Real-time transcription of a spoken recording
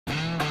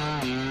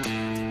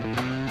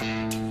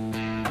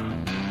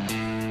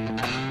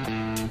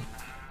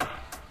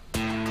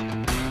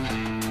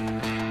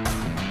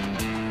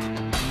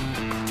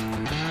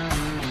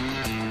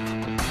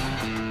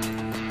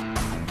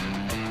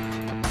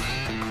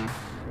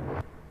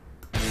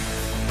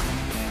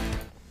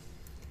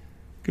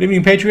Good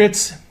evening,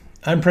 Patriots.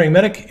 I'm Praying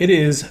Medic. It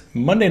is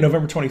Monday,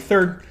 November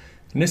 23rd,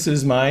 and this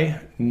is my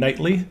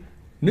nightly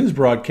news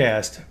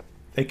broadcast.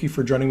 Thank you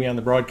for joining me on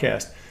the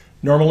broadcast.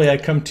 Normally, I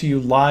come to you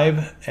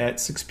live at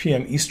 6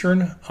 p.m.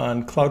 Eastern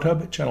on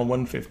CloutHub, channel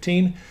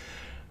 115.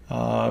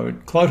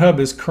 CloutHub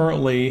is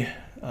currently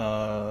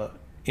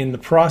in the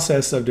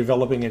process of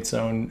developing its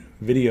own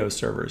video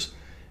servers.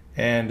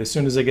 And as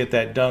soon as I get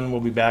that done,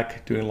 we'll be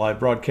back doing live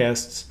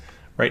broadcasts.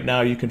 Right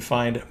now, you can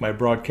find my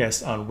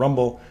broadcasts on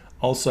Rumble.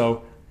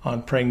 Also,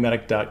 on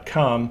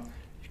prayingmedic.com,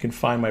 you can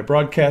find my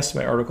broadcasts,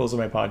 my articles,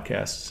 and my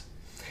podcasts.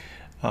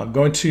 I'm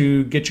going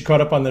to get you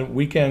caught up on the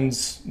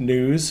weekend's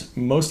news.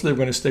 Mostly, we're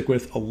going to stick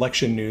with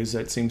election news.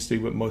 That seems to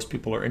be what most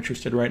people are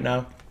interested in right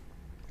now.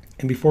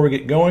 And before we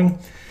get going, I'd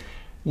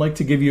like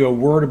to give you a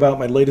word about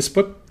my latest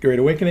book, Great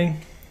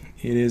Awakening.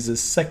 It is the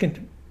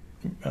second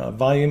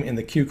volume in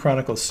the Q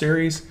Chronicles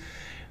series.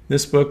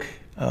 This book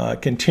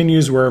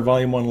continues where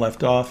Volume 1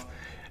 left off.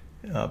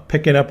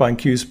 Picking up on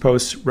Q's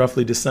posts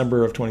roughly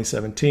December of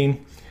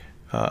 2017,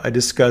 I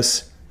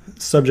discuss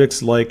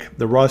subjects like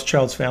the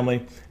Rothschilds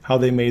family, how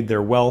they made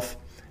their wealth,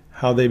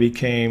 how they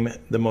became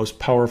the most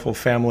powerful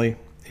family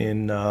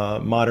in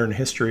modern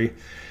history.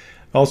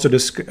 I also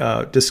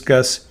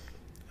discuss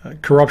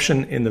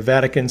corruption in the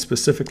Vatican,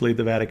 specifically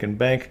the Vatican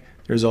Bank.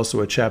 There's also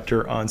a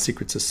chapter on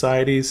secret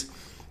societies.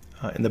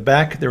 In the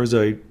back, there was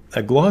a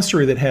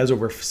glossary that has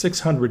over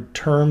 600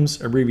 terms,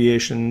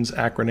 abbreviations,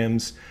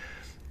 acronyms,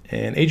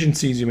 and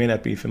agencies you may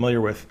not be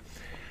familiar with.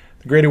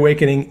 The Great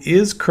Awakening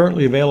is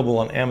currently available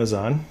on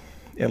Amazon,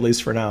 at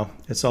least for now.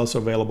 It's also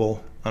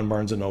available on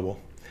Barnes & Noble.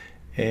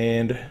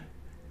 And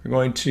we're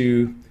going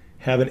to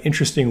have an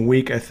interesting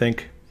week, I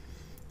think,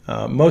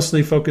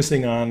 mostly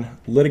focusing on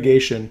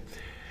litigation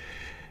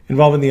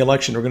involving the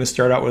election. We're going to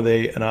start out with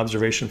an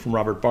observation from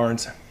Robert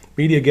Barnes.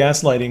 Media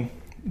gaslighting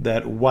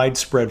that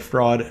widespread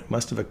fraud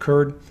must have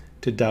occurred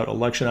to doubt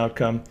election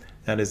outcome.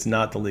 That is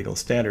not the legal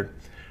standard.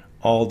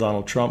 All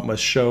Donald Trump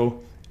must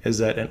show is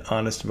that an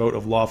honest vote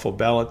of lawful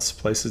ballots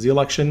places the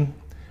election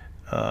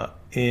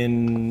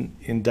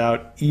in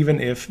doubt,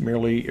 even if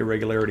merely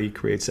irregularity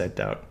creates that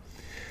doubt.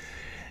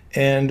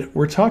 And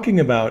we're talking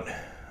about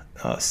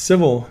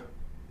civil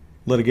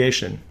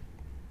litigation.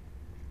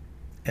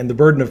 And the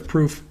burden of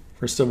proof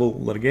for civil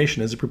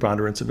litigation is a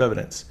preponderance of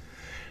evidence.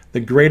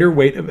 The greater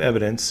weight of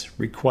evidence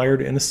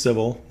required in a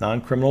civil,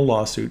 non-criminal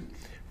lawsuit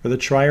for the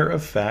trier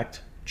of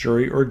fact,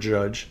 jury or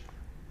judge,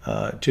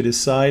 to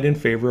decide in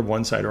favor of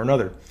one side or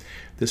another.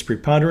 This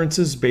preponderance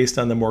is based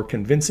on the more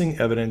convincing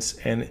evidence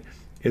and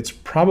its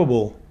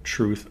probable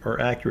truth or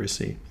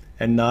accuracy,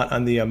 and not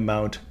on the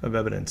amount of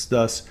evidence.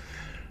 Thus,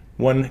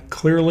 one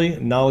clearly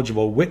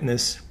knowledgeable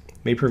witness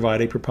may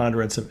provide a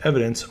preponderance of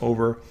evidence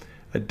over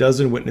a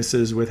dozen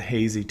witnesses with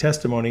hazy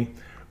testimony,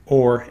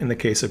 or, in the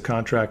case of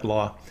contract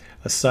law,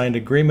 a signed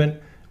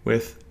agreement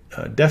with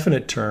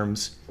definite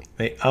terms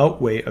may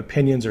outweigh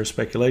opinions or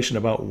speculation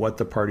about what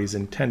the parties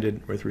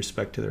intended with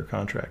respect to their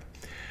contract.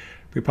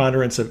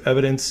 Preponderance of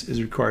evidence is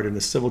required in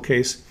a civil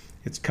case.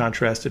 It's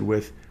contrasted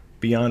with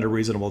beyond a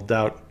reasonable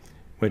doubt,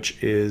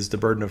 which is the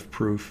burden of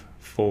proof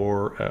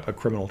for a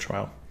criminal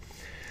trial.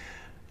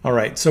 All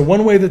right, so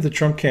one way that the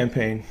Trump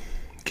campaign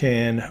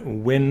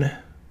can win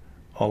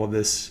all of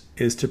this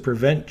is to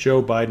prevent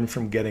Joe Biden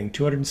from getting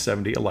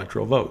 270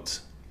 electoral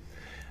votes.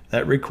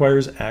 That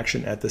requires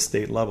action at the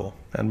state level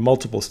and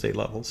multiple state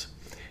levels.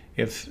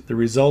 If the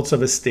results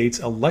of a state's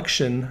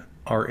election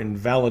are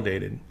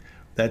invalidated,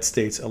 that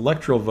state's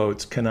electoral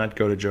votes cannot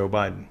go to Joe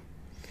Biden.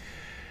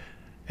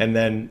 And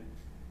then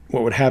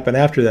what would happen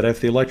after that, if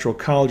the Electoral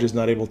College is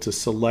not able to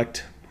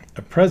select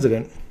a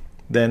president,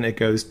 then it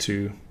goes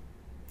to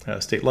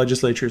state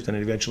legislatures, and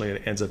eventually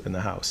it ends up in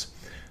the House.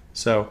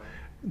 So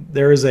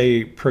there is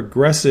a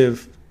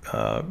progressive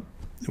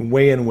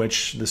way in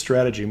which the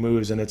strategy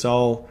moves, and it's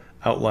all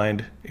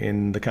outlined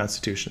in the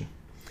Constitution.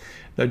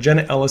 Now,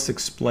 Jenna Ellis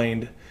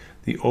explained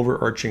the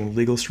overarching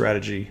legal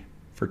strategy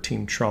for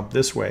Team Trump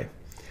this way.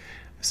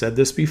 I said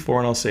this before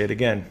and I'll say it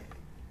again.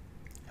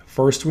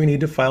 First, we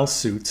need to file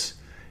suits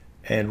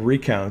and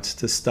recounts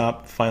to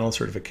stop final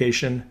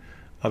certification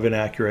of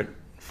inaccurate,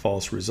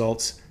 false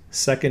results.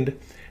 Second,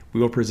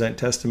 we will present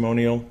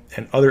testimonial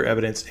and other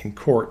evidence in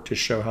court to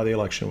show how the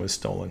election was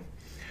stolen.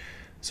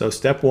 So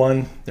step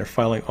one, they're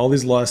filing all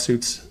these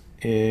lawsuits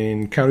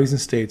in counties and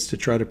states to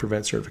try to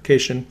prevent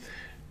certification.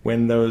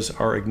 When those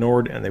are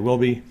ignored, and they will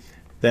be,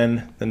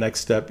 then the next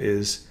step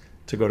is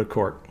to go to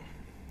court.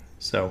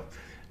 So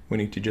we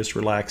need to just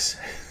relax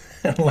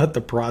and let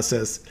the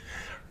process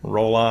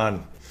roll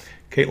on.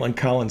 Caitlin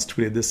Collins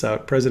tweeted this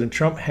out. President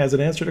Trump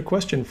hasn't answered a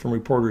question from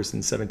reporters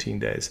in 17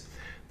 days.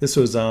 This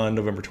was on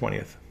November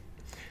 20th.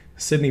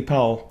 Sidney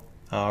Powell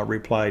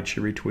replied,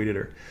 she retweeted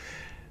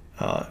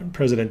her.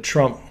 President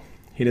Trump,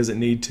 he doesn't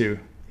need to.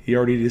 He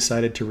already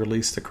decided to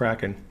release the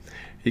Kraken.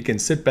 He can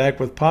sit back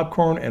with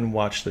popcorn and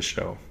watch the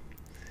show.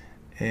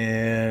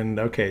 And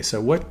okay, so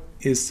what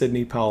is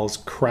Sidney Powell's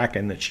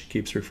Kraken that she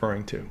keeps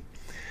referring to?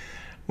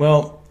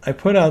 Well, I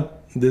put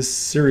out this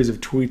series of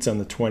tweets on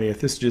the 20th.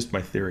 This is just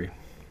my theory.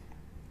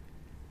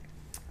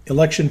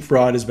 Election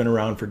fraud has been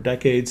around for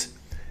decades.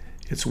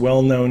 It's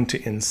well known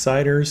to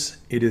insiders,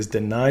 it is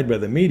denied by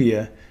the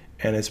media,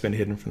 and it's been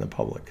hidden from the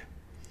public.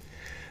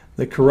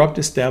 The corrupt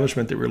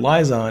establishment that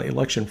relies on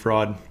election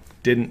fraud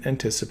didn't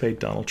anticipate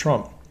Donald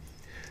Trump.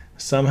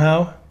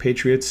 Somehow,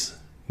 patriots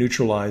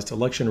neutralized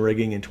election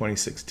rigging in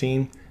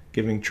 2016,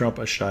 giving Trump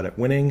a shot at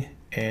winning,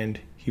 and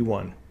he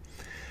won.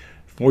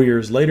 4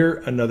 years later,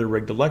 another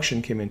rigged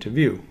election came into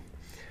view.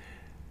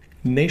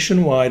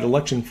 Nationwide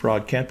election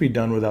fraud can't be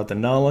done without the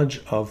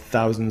knowledge of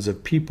thousands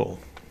of people.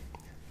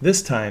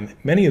 This time,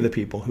 many of the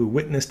people who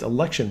witnessed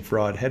election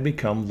fraud had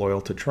become loyal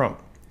to Trump.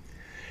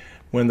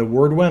 When the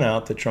word went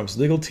out that Trump's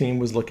legal team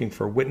was looking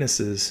for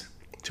witnesses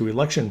to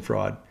election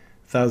fraud,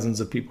 thousands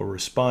of people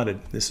responded.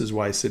 This is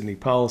why Sidney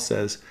Powell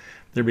says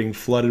they're being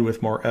flooded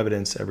with more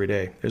evidence every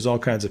day. There's all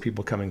kinds of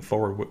people coming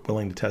forward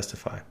willing to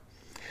testify.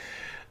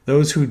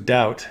 Those who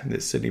doubt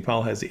that Sidney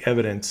Powell has the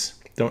evidence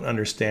don't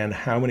understand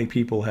how many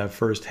people have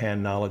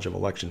firsthand knowledge of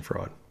election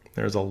fraud.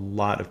 There's a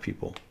lot of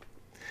people.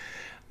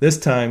 This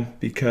time,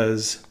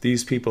 because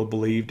these people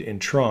believed in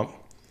Trump,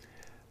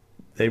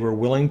 they were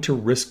willing to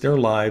risk their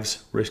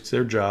lives, risk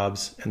their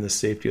jobs, and the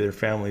safety of their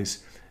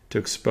families to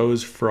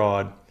expose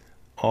fraud,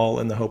 all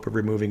in the hope of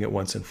removing it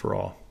once and for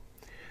all.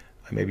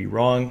 I may be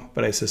wrong,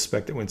 but I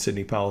suspect that when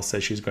Sidney Powell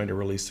says she's going to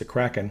release the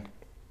Kraken,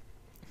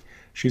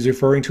 she's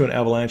referring to an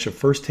avalanche of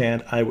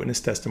firsthand eyewitness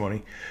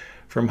testimony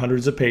from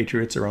hundreds of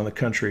patriots around the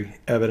country,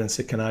 evidence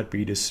that cannot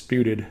be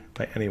disputed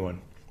by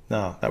anyone.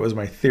 Now, that was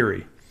my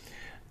theory.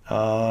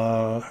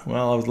 I was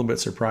a little bit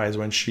surprised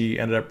when she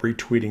ended up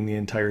retweeting the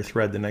entire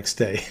thread the next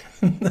day.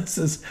 This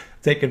is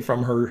taken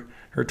from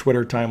her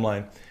Twitter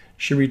timeline.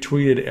 She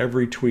retweeted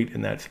every tweet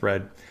in that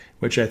thread,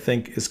 which I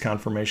think is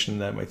confirmation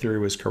that my theory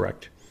was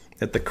correct.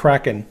 That the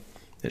Kraken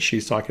that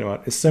she's talking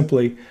about is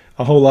simply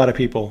a whole lot of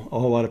people, a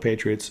whole lot of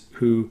patriots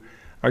who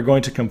are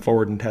going to come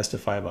forward and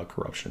testify about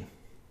corruption.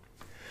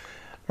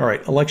 All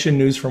right, election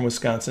news from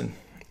Wisconsin.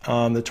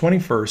 On the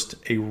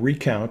 21st, a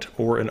recount,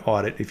 or an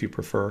audit if you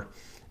prefer,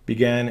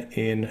 began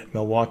in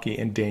Milwaukee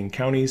and Dane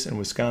counties in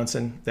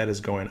Wisconsin. That is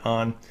going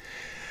on.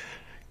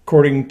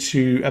 According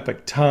to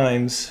Epoch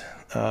Times,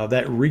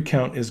 that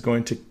recount is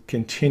going to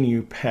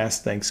continue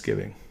past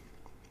Thanksgiving.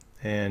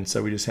 And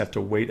so we just have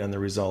to wait on the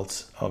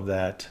results of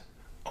that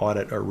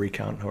audit or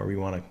recount, however you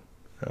want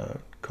to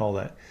call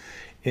that.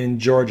 In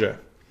Georgia,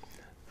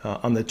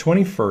 on the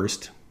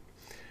 21st,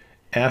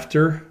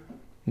 after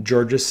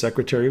Georgia's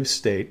Secretary of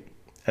State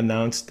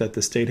announced that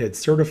the state had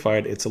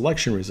certified its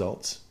election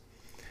results,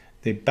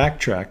 they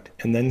backtracked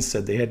and then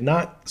said they had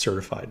not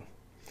certified.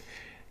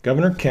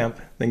 Governor Kemp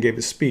then gave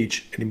a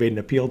speech and he made an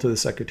appeal to the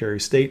Secretary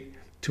of State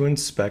to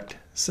inspect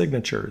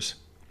signatures.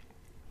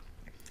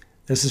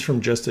 This is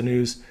from Just the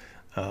News.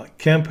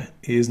 Kemp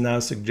is now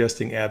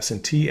suggesting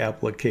absentee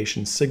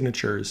application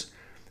signatures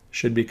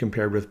should be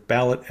compared with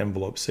ballot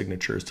envelope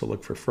signatures to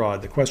look for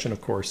fraud. The question,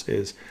 of course,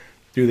 is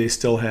do they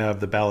still have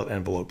the ballot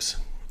envelopes?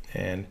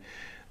 And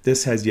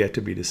this has yet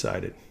to be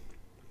decided.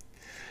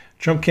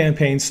 Trump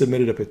campaign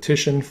submitted a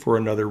petition for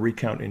another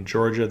recount in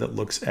Georgia that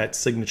looks at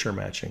signature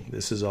matching.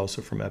 This is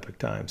also from Epoch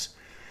Times.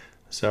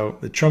 So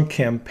the Trump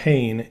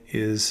campaign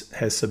has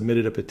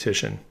submitted a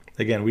petition.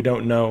 Again, we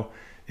don't know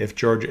if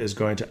Georgia is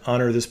going to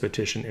honor this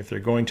petition, if they're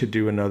going to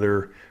do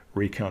another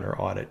recount or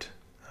audit.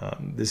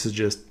 I'm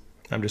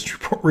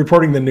just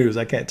reporting the news.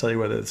 I can't tell you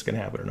whether it's going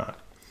to happen or not.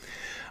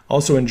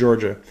 Also in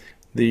Georgia,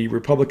 the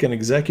Republican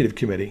Executive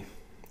Committee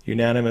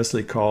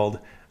unanimously called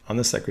on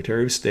the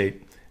Secretary of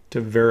State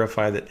to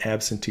verify that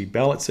absentee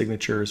ballot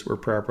signatures were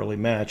properly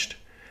matched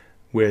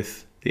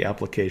with the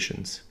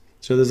applications.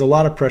 So there's a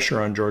lot of pressure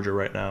on Georgia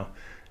right now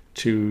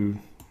to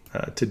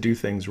do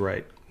things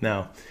right.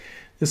 Now,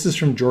 this is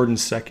from Jordan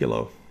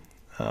Sekulow,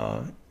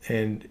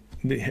 and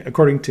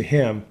according to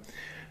him,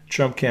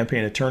 Trump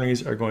campaign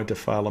attorneys are going to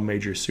file a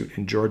major suit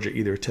in Georgia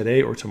either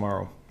today or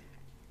tomorrow.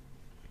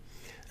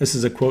 This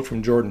is a quote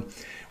from Jordan.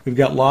 "We've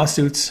got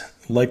lawsuits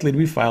likely to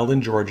be filed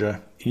in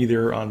Georgia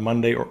either on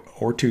Monday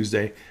or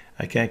Tuesday.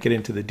 I can't get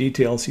into the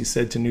details," he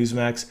said to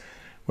Newsmax,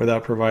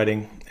 without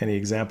providing any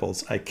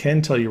examples. "I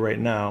can tell you right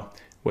now,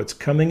 what's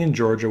coming in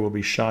Georgia will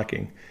be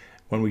shocking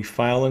when we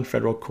file in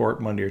federal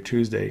court Monday or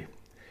Tuesday.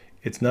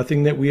 It's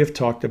nothing that we have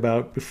talked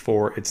about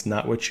before. It's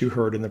not what you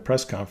heard in the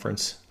press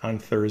conference on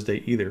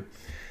Thursday either."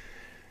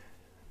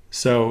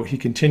 So he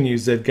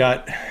continues, they've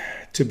got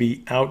to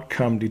be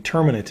outcome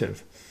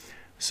determinative.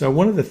 So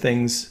one of the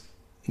things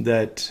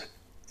that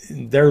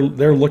they're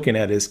looking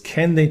at is,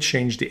 can they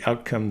change the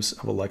outcomes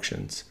of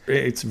elections?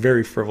 It's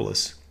very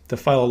frivolous to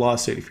file a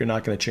lawsuit if you're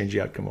not going to change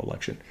the outcome of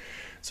election.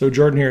 So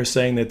Jordan here is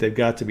saying that they've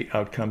got to be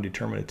outcome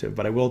determinative.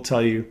 But I will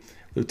tell you,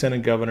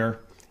 Lieutenant Governor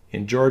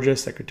in Georgia,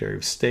 Secretary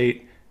of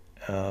State,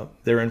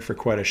 they're in for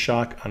quite a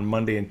shock on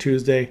Monday and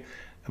Tuesday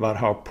about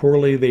how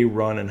poorly they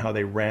run and how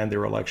they ran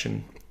their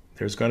election.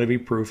 There's going to be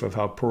proof of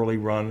how poorly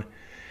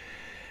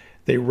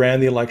they ran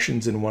the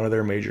elections in one of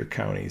their major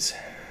counties.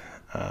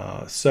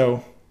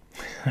 So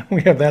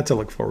we have that to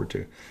look forward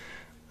to.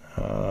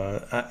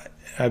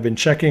 I've been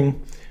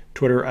checking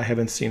Twitter. I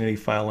haven't seen any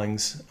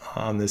filings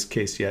on this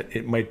case yet.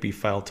 It might be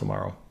filed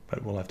tomorrow.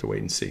 but we'll have to wait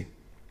and see.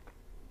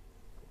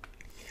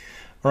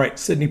 All right,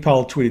 Sidney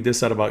Powell tweeted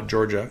this out about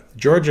Georgia.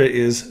 Georgia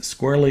is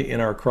squarely in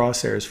our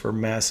crosshairs for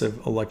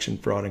massive election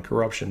fraud and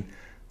corruption.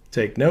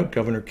 Take note,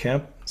 Governor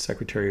Kemp,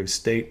 Secretary of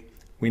State,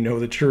 we know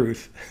the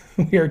truth.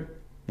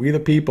 We the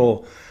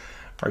people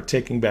are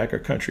taking back our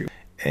country.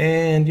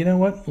 And you know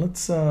what?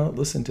 Let's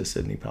listen to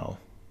Sidney Powell.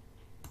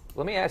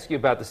 Let me ask you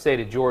about the state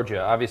of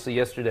Georgia. Obviously,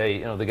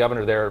 yesterday, the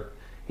governor there,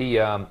 he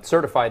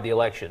certified the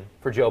election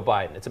for Joe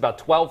Biden. It's about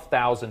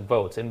 12,000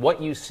 votes. And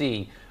what you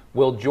see,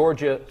 will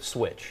Georgia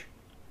switch?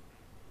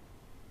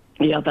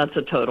 Yeah, that's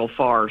a total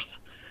farce.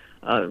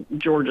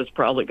 Georgia's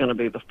probably going to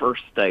be the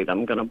first state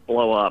I'm going to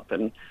blow up,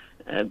 and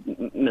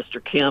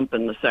Mr. Kemp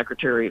and the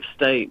Secretary of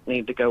State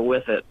need to go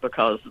with it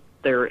because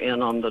they're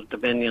in on the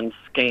Dominion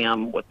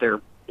scam with their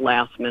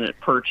last-minute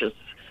purchase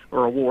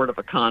or award of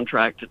a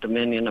contract to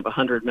Dominion of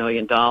 $100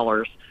 million.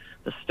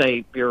 The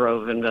State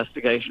Bureau of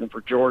Investigation for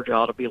Georgia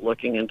ought to be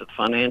looking into the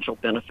financial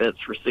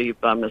benefits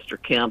received by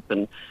Mr. Kemp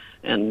and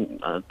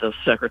the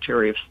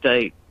Secretary of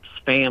State's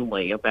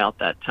family about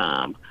that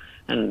time.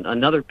 And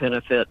another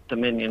benefit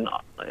Dominion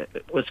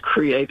was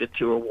created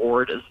to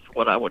award is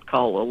what I would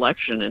call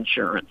election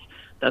insurance.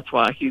 That's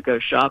why Hugo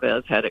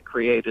Chavez had it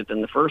created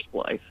in the first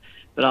place.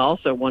 But I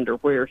also wonder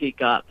where he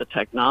got the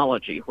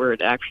technology, where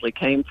it actually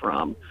came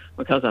from,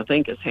 because I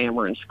think it's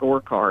hammer and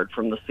scorecard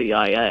from the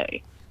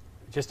CIA.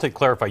 Just to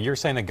clarify, you're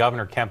saying that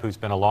Governor Kemp, who's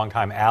been a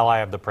longtime ally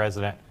of the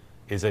president,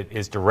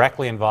 is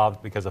directly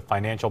involved because of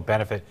financial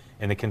benefit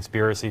in the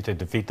conspiracy to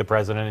defeat the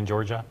president in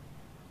Georgia?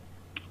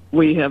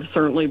 We have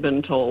certainly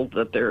been told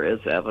that there is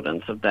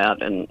evidence of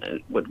that, and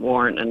it would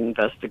warrant an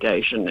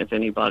investigation if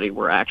anybody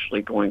were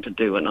actually going to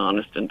do an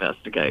honest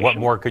investigation. What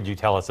more could you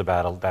tell us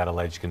about that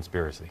alleged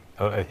conspiracy?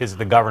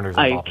 The governor's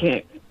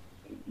involvement?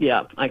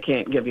 I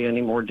can't give you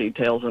any more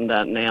details on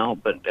that now,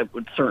 but it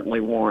would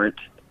certainly warrant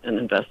an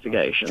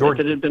investigation. If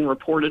it had been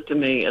reported to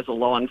me as a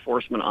law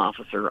enforcement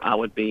officer, I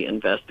would be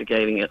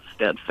investigating it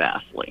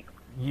steadfastly.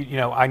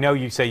 I know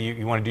you say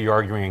you want to do your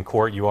arguing in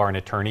court. You are an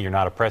attorney. You're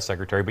not a press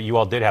secretary, but you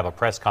all did have a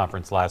press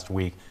conference last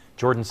week.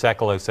 Jordan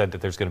Sekulow said that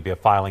there's going to be a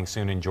filing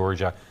soon in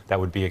Georgia that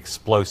would be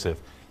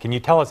explosive. Can you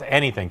tell us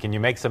anything? Can you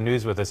make some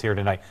news with us here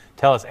tonight?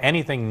 Tell us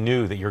anything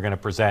new that you're going to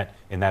present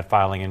in that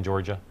filing in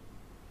Georgia.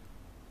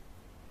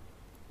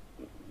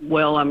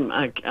 Well,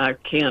 I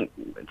can't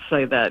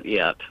say that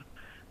yet,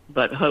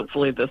 but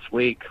hopefully this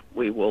week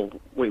we will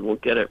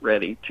get it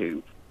ready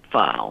to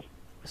file.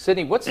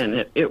 Sidney,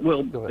 and it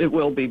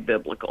will be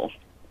biblical.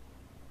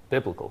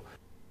 Biblical.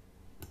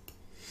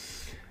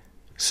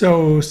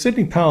 So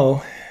Sidney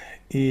Powell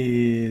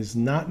is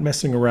not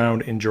messing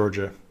around in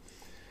Georgia.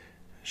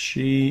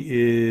 She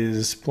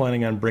is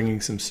planning on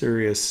bringing some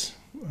serious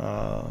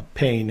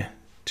pain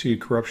to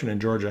corruption in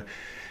Georgia.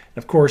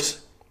 Of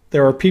course,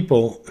 there are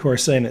people who are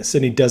saying that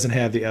Sidney doesn't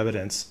have the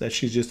evidence, that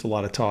she's just a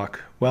lot of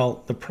talk.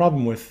 Well, the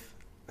problem with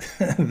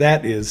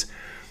that is,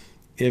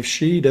 if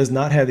she does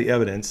not have the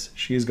evidence,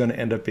 she is going to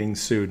end up being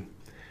sued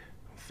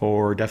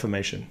for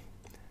defamation.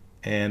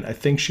 And I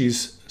think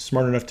she's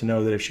smart enough to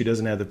know that if she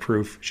doesn't have the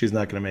proof, she's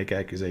not going to make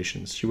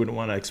accusations. She wouldn't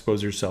want to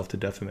expose herself to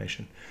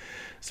defamation.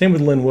 Same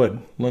with Lin Wood.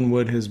 Lin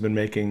Wood has been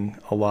making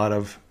a lot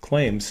of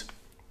claims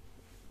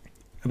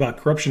about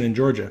corruption in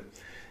Georgia.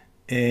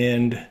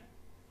 And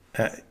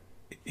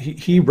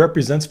he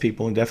represents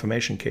people in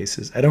defamation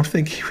cases. I don't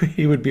think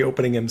he would be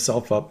opening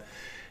himself up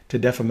to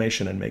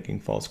defamation and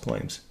making false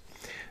claims.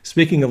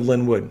 Speaking of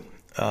Lin Wood,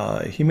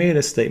 he made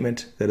a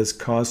statement that has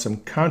caused some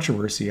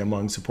controversy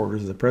among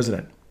supporters of the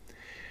president.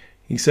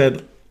 He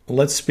said,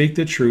 "Let's speak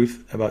the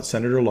truth about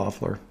Senator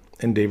Loeffler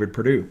and David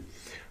Perdue.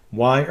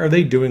 Why are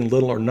they doing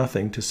little or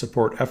nothing to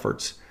support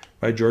efforts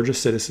by Georgia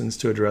citizens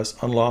to address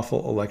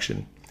unlawful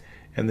election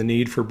and the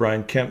need for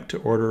Brian Kemp to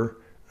order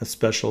a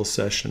special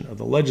session of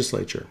the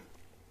legislature?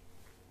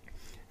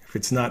 If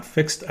it's not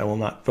fixed, I will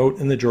not vote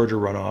in the Georgia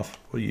runoff,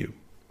 will you?"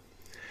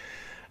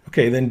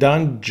 Okay, then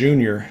Don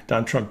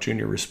Trump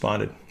Jr.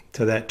 responded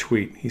to that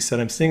tweet. He said,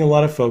 "I'm seeing a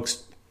lot of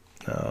folks,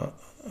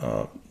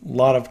 a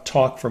lot of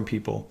talk from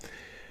people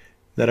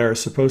that are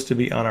supposed to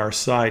be on our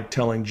side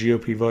telling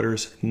GOP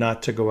voters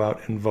not to go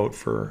out and vote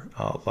for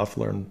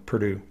Loeffler and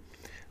Perdue.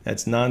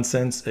 That's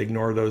nonsense.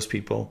 Ignore those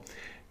people.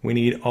 We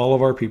need all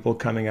of our people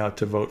coming out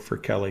to vote for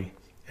Kelly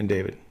and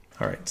David."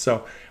 All right,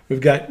 so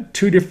we've got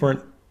two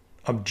different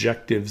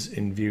objectives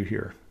in view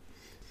here.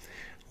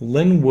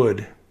 Lin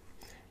Wood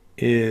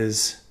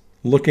is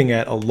looking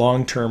at a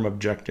long-term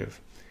objective.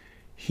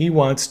 He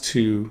wants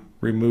to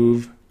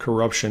remove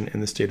corruption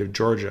in the state of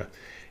Georgia,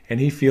 and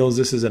he feels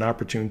this is an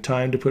opportune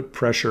time to put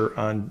pressure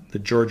on the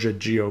Georgia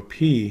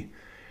GOP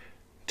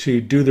to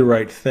do the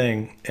right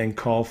thing and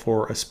call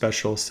for a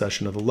special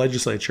session of the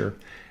legislature,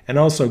 and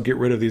also get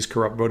rid of these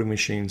corrupt voting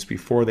machines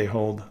before they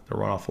hold the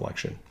runoff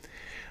election.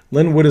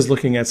 Lin Wood is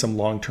looking at some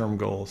long-term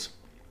goals.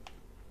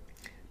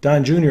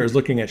 Don Jr. is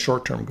looking at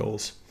short-term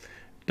goals.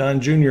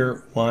 Don Jr.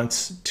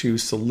 wants to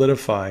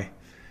solidify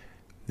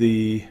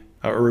a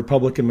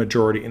Republican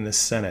majority in the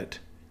Senate.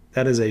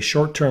 That is a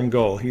short-term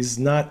goal. He's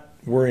not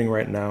worrying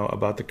right now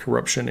about the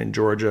corruption in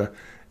Georgia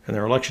and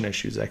there are election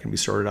issues that can be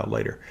sorted out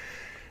later.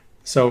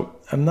 So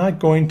I'm not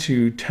going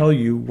to tell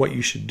you what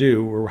you should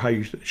do or how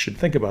you should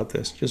think about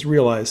this. Just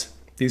realize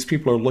these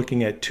people are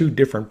looking at two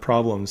different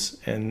problems,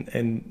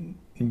 and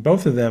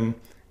both of them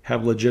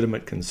have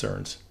legitimate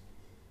concerns.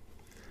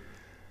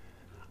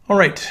 All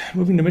right,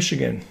 moving to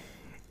Michigan.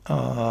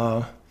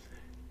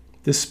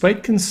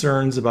 Despite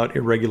concerns about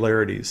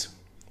irregularities,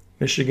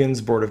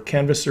 Michigan's Board of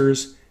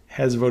Canvassers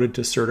has voted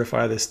to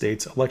certify the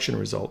state's election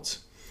results.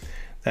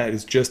 That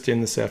is just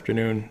in this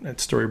afternoon. That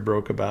story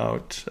broke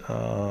about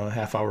a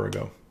half hour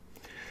ago.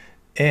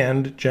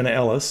 And Jenna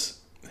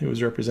Ellis, who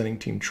was representing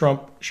Team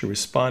Trump, she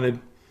responded.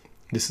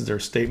 This is their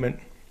statement.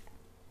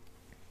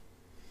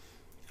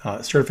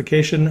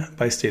 Certification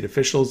by state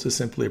officials is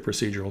simply a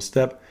procedural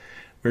step.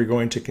 We're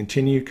going to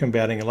continue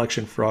combating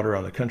election fraud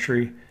around the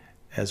country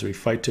as we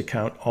fight to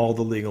count all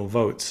the legal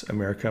votes.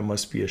 America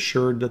must be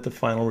assured that the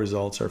final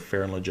results are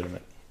fair and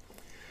legitimate.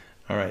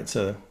 All right,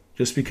 so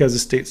just because the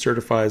state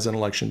certifies an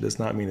election does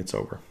not mean it's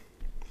over.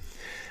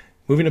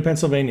 Moving to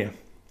Pennsylvania.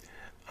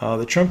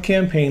 The Trump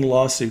campaign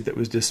lawsuit that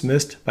was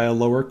dismissed by a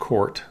lower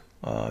court,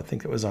 I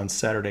think it was on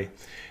Saturday,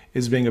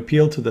 is being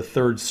appealed to the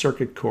Third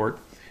Circuit Court.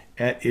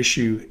 At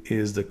issue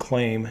is the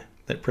claim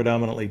that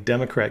predominantly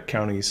Democrat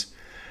counties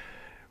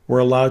were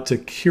allowed to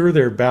cure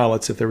their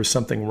ballots if there was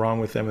something wrong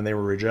with them and they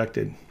were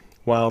rejected,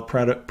 while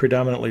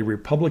predominantly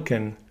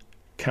Republican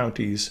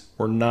counties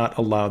were not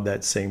allowed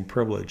that same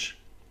privilege.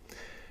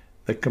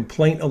 The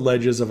complaint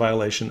alleges a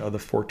violation of the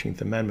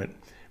 14th Amendment,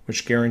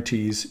 which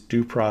guarantees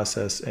due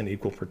process and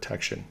equal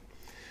protection.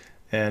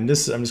 And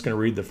this, I'm just going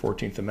to read the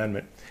 14th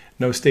Amendment.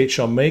 No state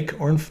shall make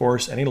or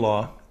enforce any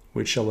law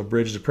which shall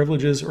abridge the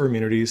privileges or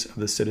immunities of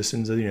the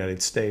citizens of the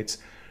United States,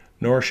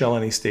 nor shall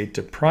any state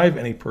deprive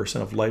any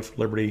person of life,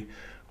 liberty,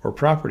 or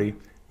property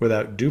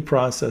without due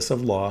process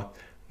of law,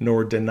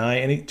 nor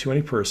deny to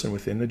any person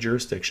within the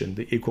jurisdiction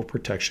the equal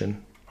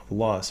protection of the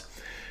laws.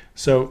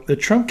 So the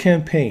Trump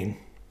campaign,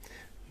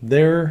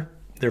 their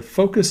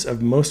focus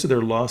of most of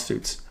their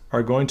lawsuits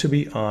are going to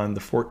be on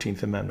the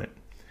 14th Amendment,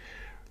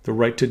 the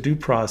right to due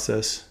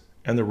process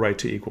and the right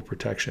to equal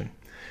protection.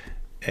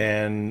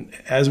 And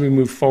as we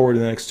move forward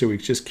in the next 2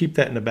 weeks, just keep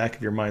that in the back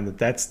of your mind that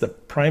that's the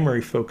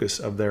primary focus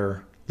of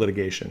their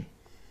litigation.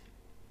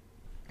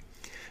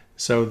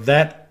 So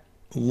that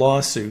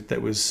lawsuit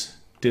that was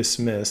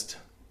dismissed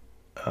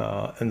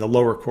in the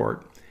lower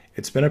court,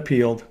 it's been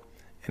appealed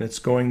and it's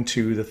going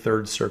to the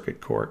Third Circuit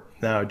Court.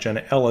 Now,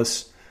 Jenna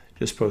Ellis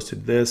just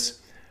posted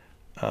this.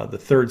 The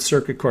Third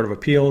Circuit Court of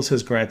Appeals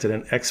has granted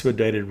an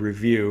expedited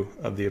review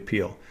of the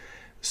appeal.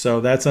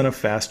 So that's on a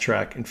fast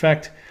track. In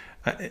fact,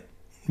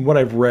 what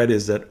I've read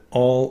is that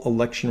all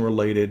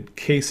election-related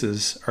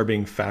cases are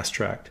being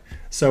fast-tracked.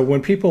 So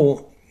when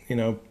people,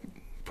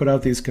 put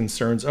out these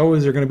concerns,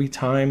 is there going to be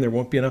time? There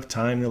won't be enough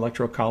time. The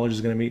Electoral College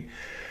is going to meet.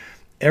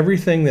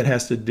 Everything that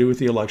has to do with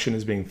the election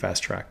is being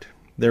fast-tracked.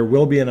 There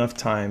will be enough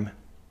time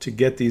to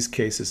get these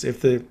cases.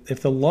 If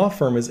the law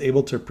firm is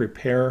able to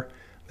prepare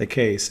the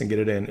case and get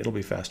it in, it'll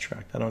be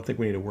fast-tracked. I don't think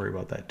we need to worry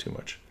about that too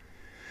much.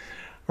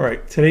 All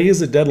right, today is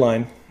the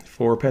deadline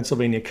for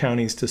Pennsylvania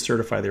counties to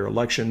certify their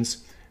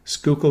elections.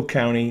 Schuylkill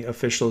County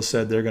officials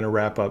said they're going to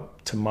wrap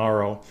up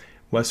tomorrow.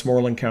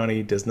 Westmoreland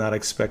County does not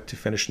expect to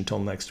finish until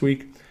next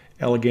week.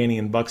 Allegheny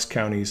and Bucks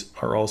counties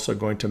are also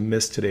going to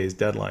miss today's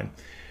deadline.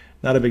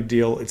 Not a big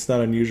deal. It's not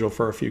unusual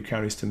for a few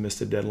counties to miss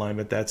the deadline,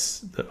 but that's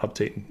the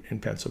update in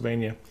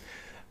Pennsylvania.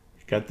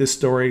 You got this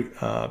story.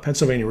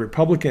 Pennsylvania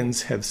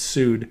Republicans have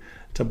sued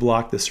to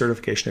block the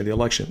certification of the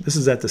election. This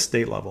is at the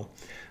state level.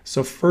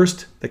 So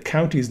first, the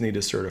counties need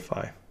to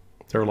certify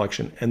their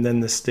election, and then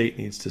the state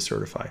needs to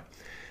certify.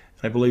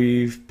 I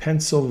believe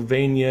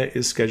Pennsylvania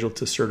is scheduled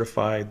to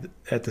certify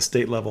at the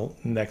state level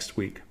next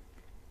week.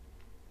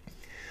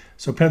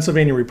 So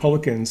Pennsylvania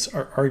Republicans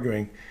are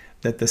arguing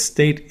that the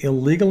state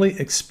illegally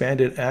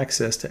expanded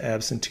access to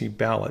absentee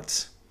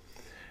ballots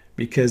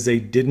because they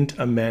didn't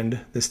amend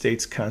the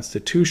state's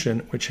constitution,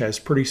 which has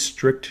pretty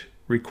strict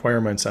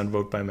requirements on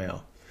vote by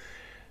mail.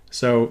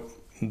 So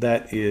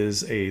that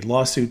is a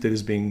lawsuit that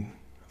is being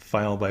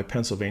filed by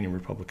Pennsylvania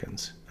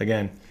Republicans.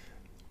 Again,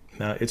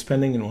 now it's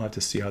pending and we'll have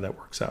to see how that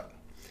works out.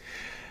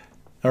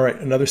 All right,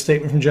 another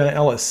statement from Jenna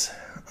Ellis.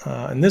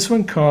 And this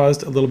one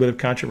caused a little bit of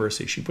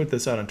controversy. She put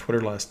this out on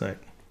Twitter last night.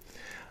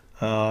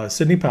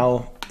 Sidney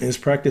Powell is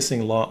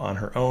practicing law on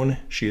her own.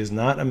 She is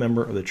not a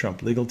member of the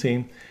Trump legal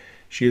team.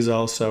 She is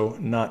also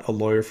not a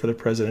lawyer for the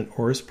president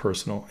or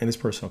in his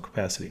personal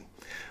capacity.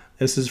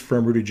 This is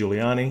from Rudy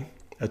Giuliani,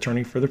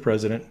 attorney for the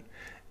president,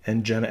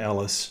 and Jenna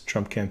Ellis,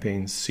 Trump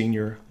campaign's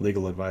senior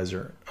legal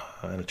advisor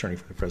and attorney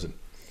for the president.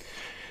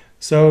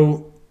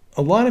 So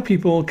a lot of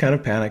people kind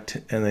of panicked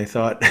and they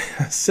thought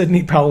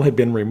Sidney Powell had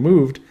been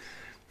removed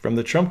from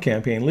the Trump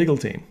campaign legal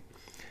team.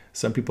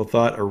 Some people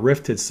thought a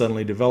rift had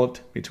suddenly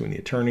developed between the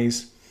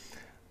attorneys.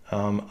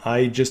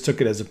 I just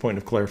took it as a point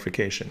of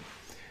clarification.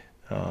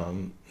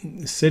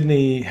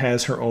 Sidney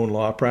has her own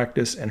law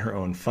practice and her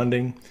own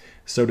funding.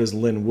 So does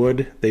Lynn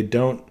Wood. They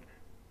don't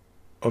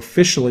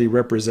officially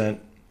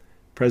represent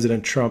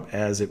President Trump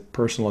as a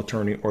personal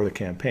attorney or the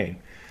campaign.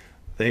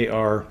 They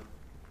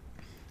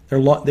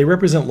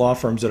represent law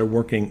firms that are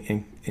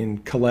working in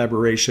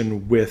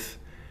collaboration with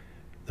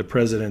the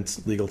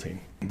president's legal team.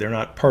 They're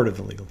not part of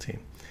the legal team.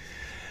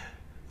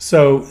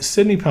 So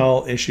Sidney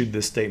Powell issued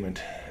this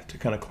statement to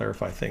kind of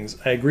clarify things.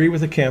 I agree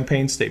with the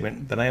campaign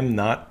statement that I am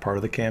not part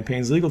of the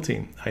campaign's legal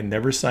team. I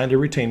never signed a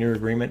retainer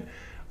agreement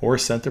or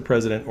sent the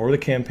president or the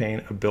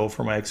campaign a bill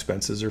for my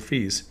expenses or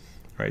fees.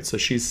 Right? So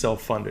she's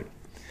self-funded.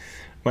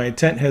 My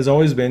intent has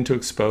always been to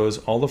expose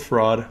all the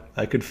fraud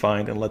I could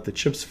find and let the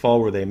chips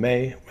fall where they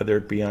may, whether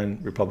it be on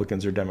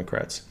Republicans or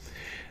Democrats.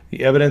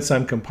 The evidence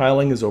I'm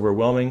compiling is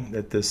overwhelming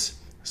that this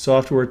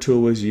software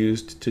tool was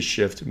used to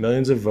shift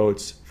millions of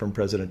votes from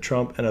President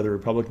Trump and other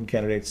Republican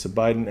candidates to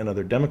Biden and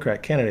other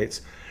Democrat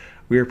candidates.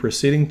 We are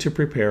proceeding to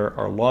prepare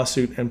our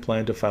lawsuit and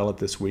plan to file it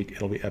this week.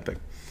 It'll be epic.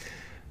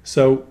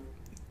 So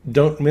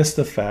don't miss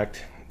the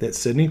fact that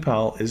Sidney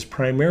Powell is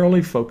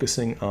primarily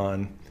focusing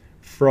on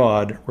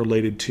fraud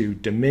related to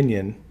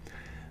Dominion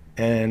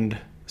and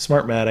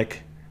Smartmatic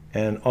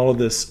and all of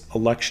this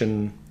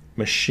election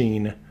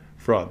machine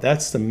fraud.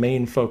 That's the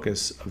main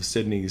focus of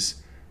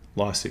Sidney's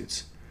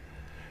lawsuits.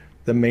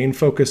 The main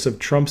focus of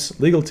Trump's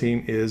legal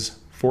team is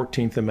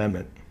 14th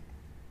Amendment,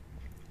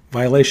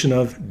 violation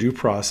of due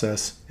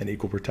process and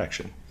equal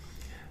protection.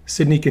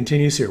 Sidney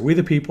continues here. We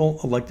the people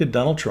elected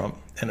Donald Trump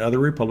and other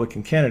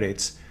Republican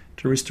candidates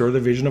to restore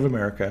the vision of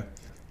America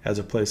as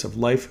a place of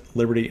life,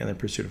 liberty, and the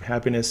pursuit of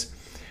happiness.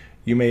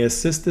 You may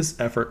assist this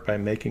effort by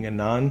making a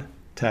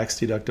non-tax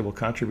deductible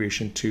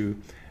contribution to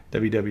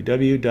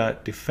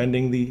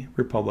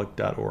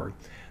www.defendingtherepublic.org.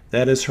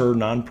 That is her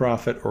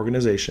nonprofit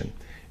organization.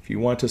 If you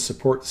want to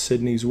support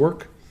Sidney's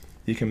work,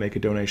 you can make a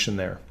donation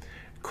there.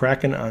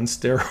 Kraken on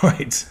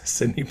steroids,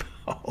 Sidney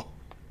Powell.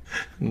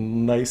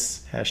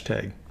 Nice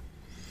hashtag.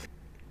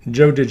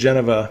 Joe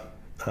DeGeneva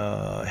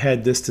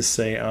had this to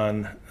say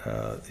on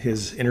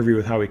his interview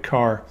with Howie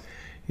Carr.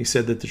 He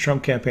said that the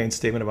Trump campaign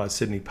statement about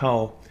Sidney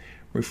Powell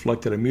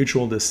reflected a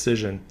mutual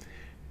decision.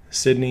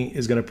 Sidney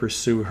is going to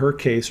pursue her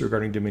case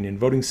regarding Dominion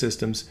voting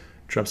systems.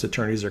 Trump's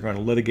attorneys are going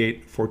to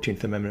litigate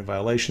 14th Amendment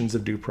violations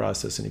of due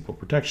process and equal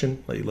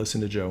protection. Let you listen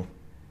to Joe.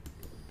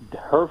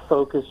 Her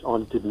focus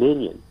on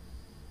Dominion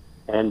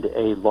and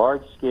a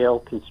large-scale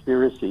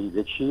conspiracy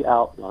that she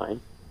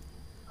outlined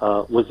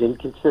was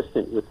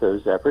inconsistent with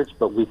those efforts,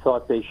 but we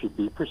thought they should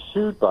be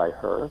pursued by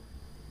her,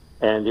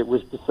 and it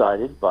was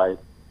decided by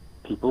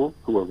people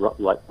who were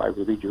like by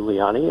Rudy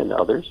Giuliani and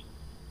others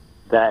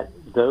that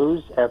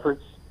those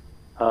efforts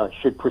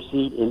should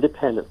proceed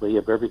independently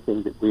of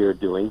everything that we are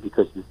doing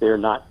because they're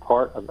not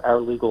part of our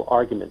legal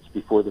arguments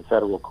before the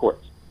federal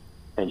courts.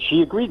 And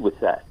she agreed with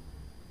that.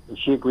 And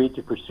she agreed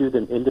to pursue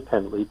them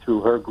independently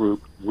through her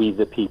group, We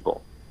the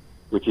People,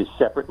 which is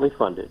separately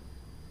funded.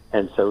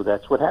 And so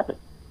that's what happened.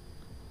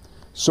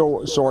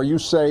 So are you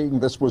saying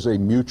this was a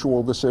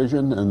mutual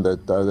decision and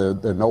that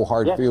there are no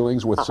hard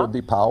feelings with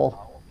Sidney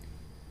Powell?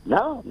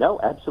 No,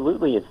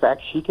 absolutely. In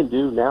fact, she can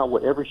do now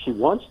whatever she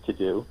wants to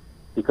do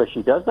because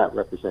she does not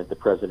represent the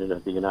President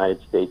of the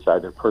United States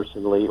either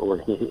personally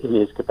or in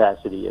his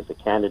capacity as a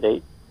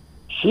candidate.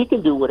 She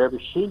can do whatever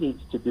she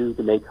needs to do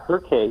to make her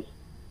case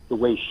the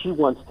way she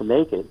wants to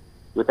make it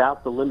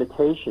without the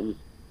limitations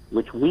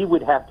which we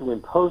would have to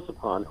impose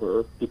upon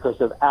her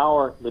because of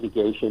our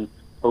litigation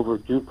over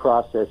due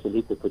process and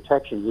equal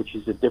protection, which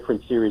is a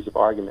different series of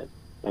arguments.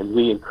 And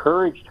we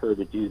encouraged her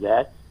to do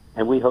that,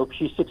 and we hope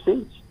she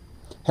succeeds.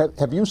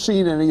 Have you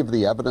seen any of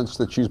the evidence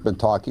that she's been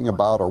talking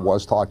about or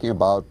was talking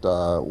about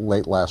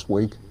late last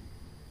week?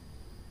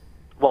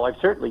 Well, we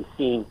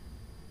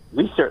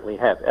certainly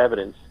have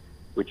evidence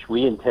which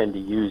we intend to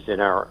use in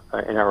our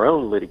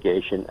own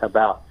litigation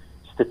about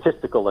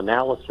statistical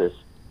analysis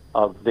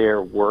of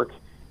their work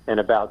and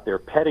about their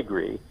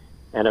pedigree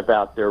and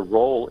about their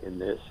role in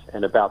this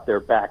and about their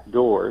back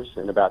doors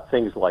and about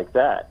things like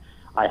that.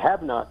 I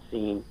have not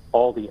seen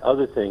all the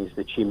other things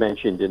that she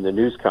mentioned in the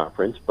news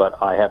conference,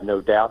 but I have no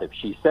doubt if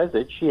she says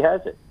it, she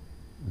has it.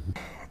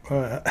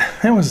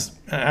 That was,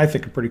 I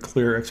think, a pretty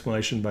clear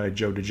explanation by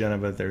Joe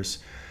DeGeneva.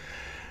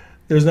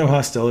 There's no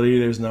hostility,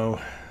 there's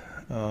no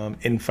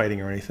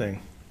infighting or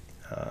anything.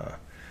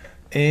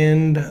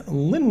 And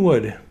Lynn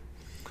Wood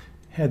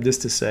had this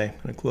to say.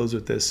 I'm going to close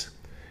with this.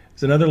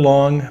 It's another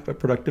long but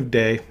productive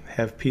day.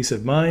 Have peace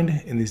of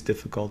mind in these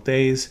difficult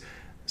days.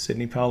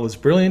 Sidney Powell is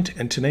brilliant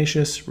and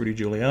tenacious. Rudy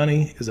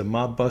Giuliani is a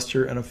mob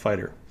buster and a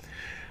fighter.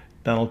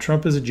 Donald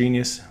Trump is a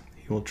genius.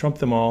 He will trump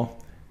them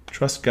all.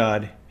 Trust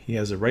God. He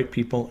has the right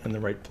people in the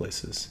right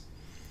places.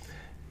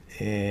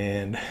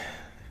 And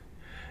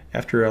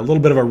after a little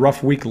bit of a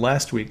rough week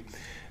last week,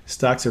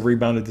 stocks have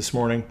rebounded this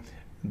morning.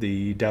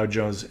 The Dow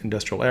Jones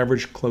Industrial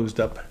Average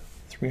closed up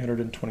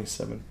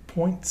 327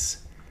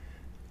 points.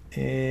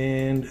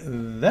 And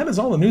that is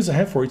all the news I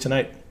have for you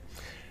tonight.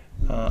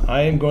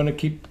 I am going to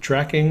keep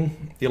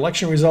tracking the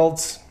election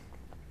results.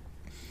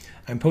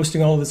 I'm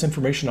posting all of this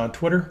information on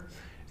Twitter.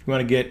 If you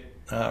want to get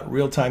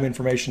real-time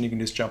information, you can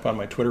just jump on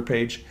my Twitter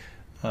page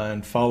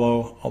and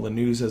follow all the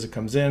news as it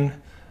comes in.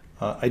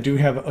 I do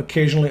have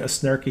occasionally a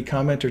snarky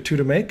comment or two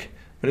to make,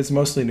 but it's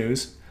mostly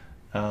news.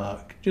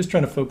 Just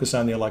trying to focus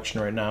on the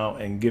election right now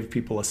and give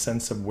people a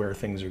sense of where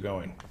things are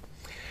going.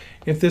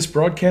 If this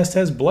broadcast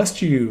has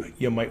blessed you,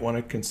 you might want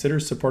to consider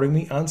supporting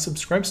me on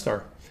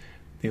Subscribestar.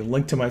 The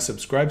link to my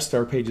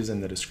Subscribestar page is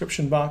in the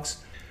description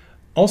box.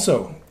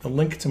 Also, the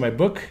link to my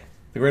book,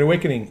 The Great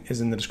Awakening,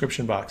 is in the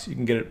description box. You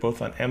can get it both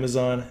on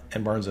Amazon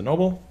and Barnes &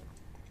 Noble.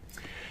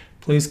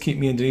 Please keep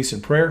me and Denise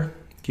in prayer.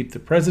 Keep the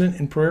president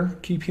in prayer.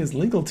 Keep his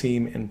legal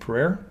team in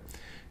prayer.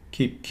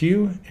 Keep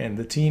Q and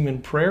the team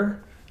in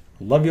prayer.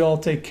 Love you all.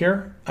 Take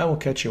care. I will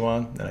catch you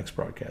on the next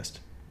broadcast.